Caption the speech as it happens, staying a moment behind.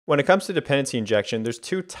When it comes to dependency injection, there's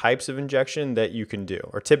two types of injection that you can do,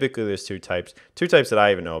 or typically there's two types that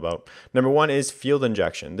I even know about. Number one is field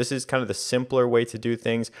injection. This is kind of the simpler way to do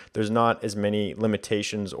things. There's not as many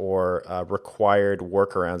limitations or required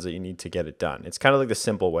workarounds that you need to get it done. It's kind of like the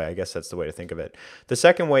simple way. I guess that's the way to think of it. The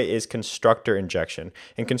second way is constructor injection.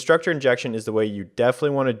 And constructor injection is the way you definitely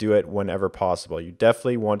want to do it whenever possible. You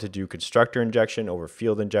definitely want to do constructor injection over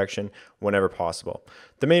field injection whenever possible.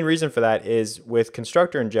 The main reason for that is with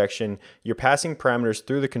constructor injection, you're passing parameters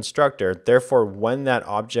through the constructor. Therefore, when that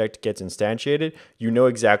object gets instantiated, you know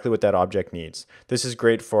exactly what that object needs. This is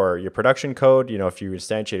great for your production code. You know, if you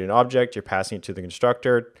instantiate an object, you're passing it to the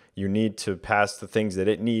constructor. You need to pass the things that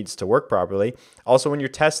it needs to work properly. Also, when you're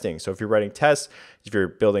testing, so if you're writing tests, if you're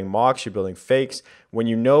building mocks, you're building fakes, when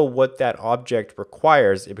you know what that object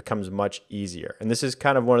requires, it becomes much easier. And this is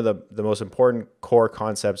kind of one of the most important core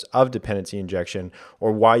concepts of dependency injection,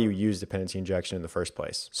 or why you use dependency injection in the first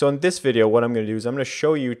place. So in this video, what I'm going to do is I'm going to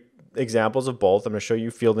show you examples of both. I'm going to show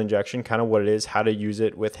you field injection, kind of what it is, how to use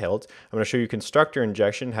it with Hilt. I'm going to show you constructor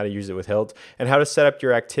injection, how to use it with Hilt, and how to set up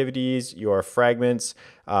your activities, your fragments,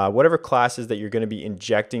 whatever classes that you're going to be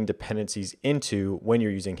injecting dependencies into when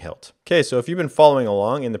you're using Hilt. Okay, so if you've been following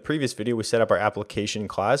along, in the previous video, we set up our application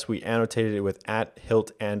class. We annotated it with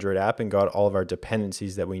 @Hilt-Android app and got all of our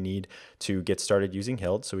dependencies that we need to get started using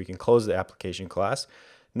Hilt, so we can close the application class.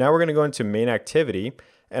 Now we're going to go into main activity,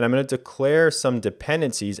 and I'm going to declare some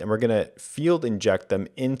dependencies, and we're going to field inject them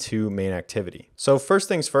into main activity. So first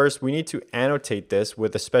things first, we need to annotate this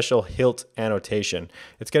with a special Hilt annotation.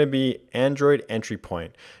 It's going to be Android entry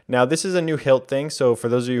point. Now this is a new Hilt thing, so for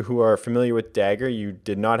those of you who are familiar with Dagger, you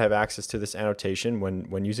did not have access to this annotation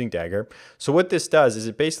when using Dagger. So what this does is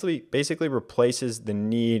it basically replaces the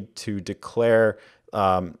need to declare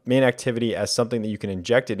main activity as something that you can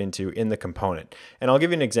inject it into in the component. And I'll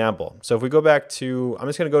give you an example. So if we go back to, I'm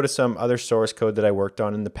just going to go to some other source code that I worked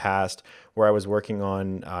on in the past where I was working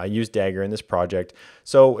on, I used Dagger in this project.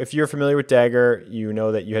 So if you're familiar with Dagger, you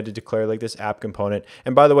know that you had to declare like this app component.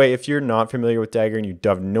 And by the way, if you're not familiar with Dagger and you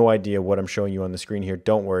have no idea what I'm showing you on the screen here,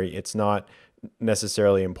 don't worry, it's not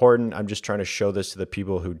necessarily important. I'm just trying to show this to the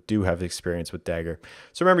people who do have experience with Dagger.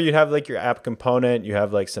 So remember, you have like your app component, you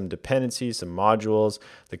have like some dependencies, some modules,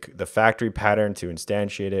 the factory pattern to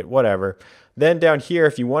instantiate it, whatever. Then down here,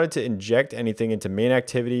 if you wanted to inject anything into main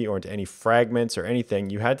activity or into any fragments or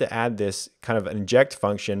anything, you had to add this kind of inject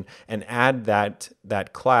function and add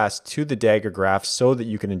that class to the Dagger graph so that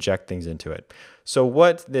you can inject things into it. So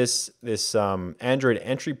what this Android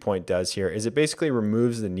entry point does here is it basically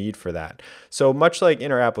removes the need for that. So much like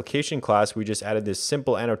in our application class, we just added this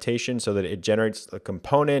simple annotation so that it generates a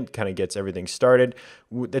component, kind of gets everything started.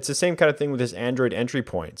 It's the same kind of thing with this Android entry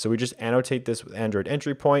point. So we just annotate this with Android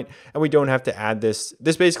entry point, and we don't have to add this.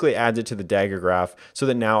 This basically adds it to the Dagger graph so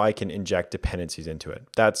that now I can inject dependencies into it.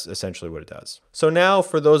 That's essentially what it does. So now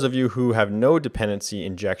for those of you who have no dependency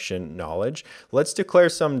injection knowledge, let's declare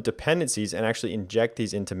some dependencies and actually inject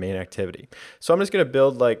these into main activity. So I'm just going to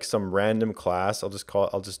build like some random class. I'll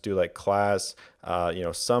just do like class,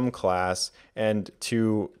 some class, and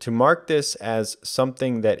to mark this as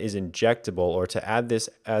something that is injectable, or to add this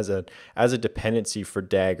as a dependency for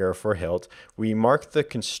Dagger or for Hilt, we mark the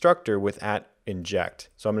constructor with @inject.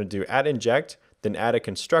 So I'm going to do @inject, then add a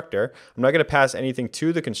constructor. I'm not going to pass anything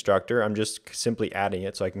to the constructor. I'm just simply adding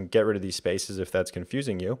it so I can get rid of these spaces if that's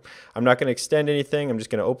confusing you. I'm not going to extend anything. I'm just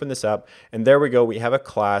going to open this up. And there we go. We have a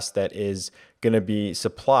class that is going to be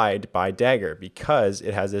supplied by Dagger because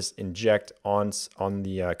it has this inject on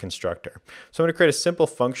the constructor. So I'm going to create a simple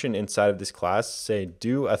function inside of this class, say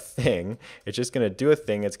do a thing. It's just going to do a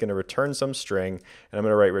thing. It's going to return some string. And I'm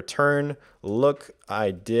going to write return, look, I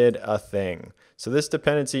did a thing. So this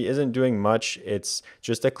dependency isn't doing much. It's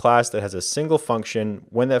just a class that has a single function.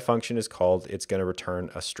 When that function is called, it's going to return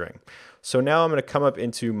a string. So now I'm going to come up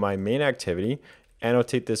into my main activity,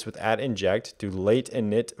 annotate this with @inject, do late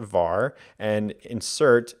init var, and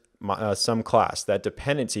insert some class, that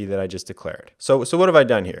dependency that I just declared. So what have I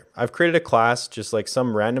done here? I've created a class, just like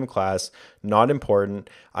some random class, not important.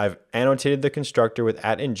 I've annotated the constructor with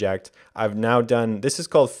 @inject. I've now done, this is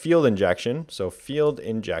called field injection. So field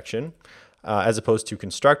injection. As opposed to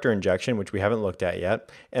constructor injection, which we haven't looked at yet.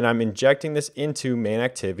 And I'm injecting this into main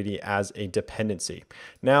activity as a dependency.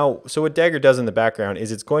 Now, so what Dagger does in the background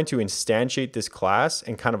is it's going to instantiate this class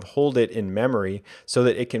and kind of hold it in memory so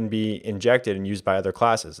that it can be injected and used by other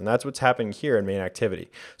classes. And that's what's happening here in main activity.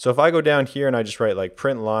 So if I go down here and I just write like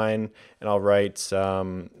print line, and I'll write,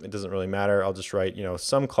 it doesn't really matter. I'll just write,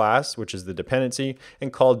 some class, which is the dependency,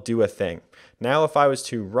 and call do a thing. Now if I was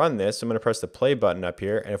to run this, I'm going to press the play button up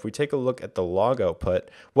here, and if we take a look at the log output,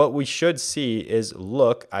 what we should see is,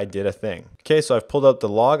 look, I did a thing. Okay, so I've pulled out the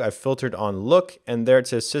log, I've filtered on look, and there it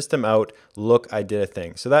says system out, look, I did a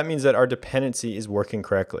thing. So that means that our dependency is working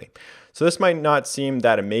correctly. So this might not seem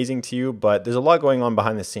that amazing to you, but there's a lot going on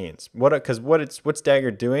behind the scenes. What's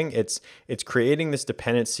Dagger doing? It's creating this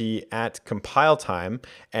dependency at compile time,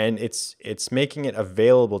 and it's making it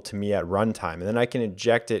available to me at runtime, and then I can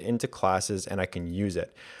inject it into classes and I can use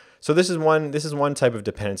it. So this is one type of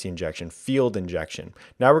dependency injection, field injection.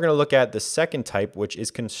 Now we're going to look at the second type, which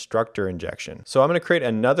is constructor injection. So I'm going to create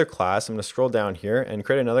another class. I'm going to scroll down here and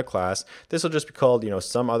create another class. This will just be called,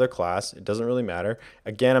 some other class. It doesn't really matter.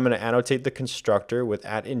 Again, I'm going to annotate the constructor with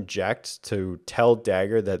 @inject to tell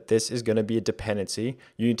Dagger that this is going to be a dependency.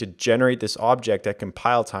 You need to generate this object at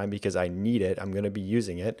compile time because I need it. I'm going to be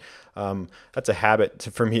using it. That's a habit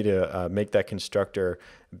for me to make that constructor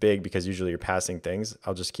big because usually you're passing things.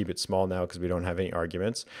 I'll just keep it small now because we don't have any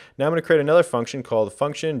arguments. Now I'm going to create another function called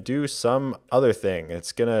function do some other thing.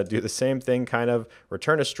 It's going to do the same thing, kind of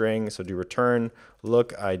return a string. So do return,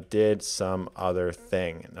 look, I did some other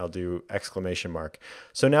thing. And I'll do exclamation mark.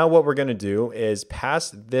 So now what we're going to do is pass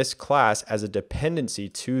this class as a dependency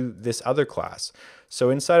to this other class. So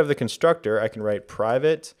inside of the constructor, I can write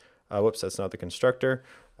private, whoops, that's not the constructor.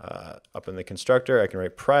 Up in the constructor, I can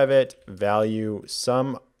write private value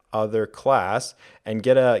some other class and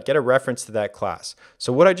get a reference to that class.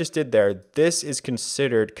 So what I just did there, this is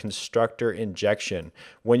considered constructor injection.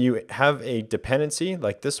 When you have a dependency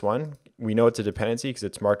like this one, we know it's a dependency because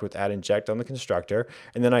it's marked with @inject on the constructor,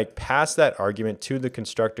 and then I pass that argument to the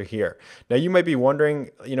constructor here. Now you might be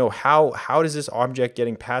wondering, how does this object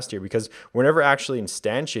getting passed here? Because we're never actually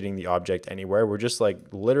instantiating the object anywhere. We're just like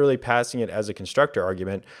literally passing it as a constructor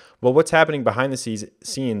argument. Well, what's happening behind the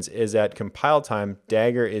scenes is at compile time,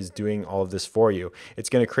 Dagger is doing all of this for you. It's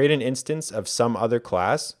going to create an instance of some other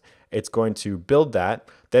class. It's going to build that.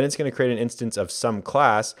 Then it's going to create an instance of some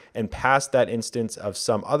class and pass that instance of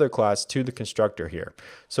some other class to the constructor here.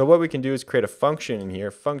 So what we can do is create a function in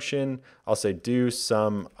here. Function, I'll say do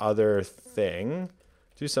some other thing.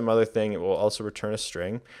 Do some other thing. It will also return a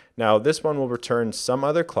string. Now this one will return some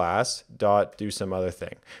other class dot do some other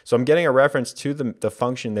thing. So I'm getting a reference to the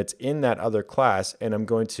function that's in that other class, and I'm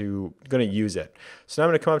going to use it. So now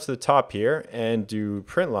I'm going to come up to the top here and do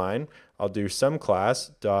print line. I'll do some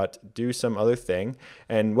class dot do some other thing.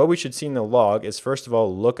 And what we should see in the log is, first of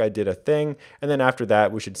all, look, I did a thing. And then after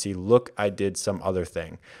that, we should see look, I did some other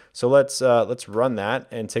thing. So let's run that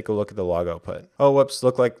and take a look at the log output. Oh, whoops,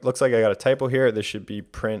 looks like I got a typo here. This should be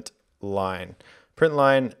print line. Print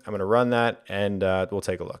line, I'm going to run that and we'll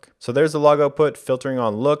take a look. So there's the log output, filtering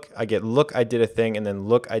on look. I get look, I did a thing, and then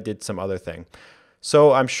look, I did some other thing.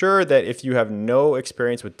 So I'm sure that if you have no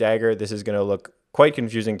experience with Dagger, this is going to look quite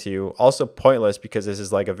confusing to you. Also pointless because this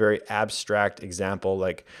is like a very abstract example.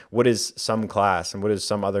 Like, what is some class and what is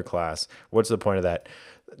some other class? What's the point of that?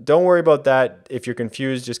 Don't worry about that. If you're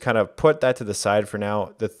confused, just kind of put that to the side for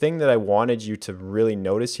now. The thing that I wanted you to really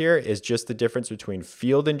notice here is just the difference between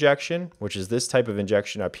field injection, which is this type of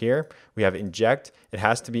injection up here. We have inject. It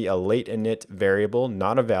has to be a late init variable,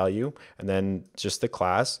 not a value, and then just the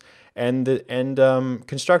class. And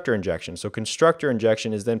constructor injection. So constructor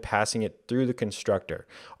injection is then passing it through the constructor.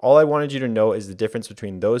 All I wanted you to know is the difference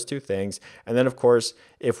between those two things. And then, of course,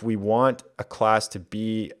 if we want a class to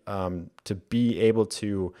be able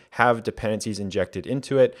to have dependencies injected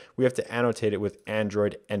into it, we have to annotate it with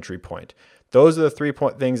Android entry point. Those are the 3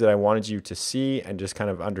 things that I wanted you to see and just kind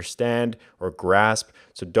of understand or grasp.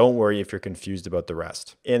 So don't worry if you're confused about the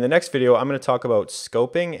rest. In the next video, I'm going to talk about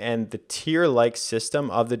scoping and the tier-like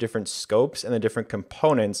system of the different scopes and the different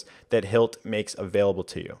components that Hilt makes available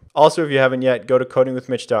to you. Also, if you haven't yet, go to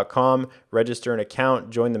codingwithmitch.com, register an account,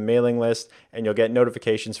 join the mailing list, and you'll get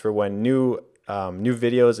notifications for when new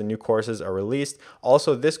videos and new courses are released.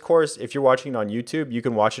 Also, this course, if you're watching it on YouTube, you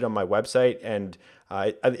can watch it on my website, and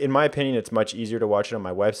in my opinion, it's much easier to watch it on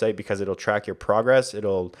my website because it'll track your progress.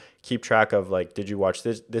 It'll keep track of, like, did you watch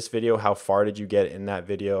this video? How far did you get in that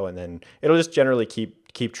video? And then it'll just generally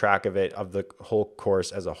keep track of it, of the whole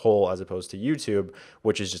course as a whole, as opposed to YouTube,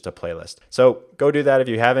 which is just a playlist. So go do that if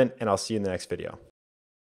you haven't, and I'll see you in the next video.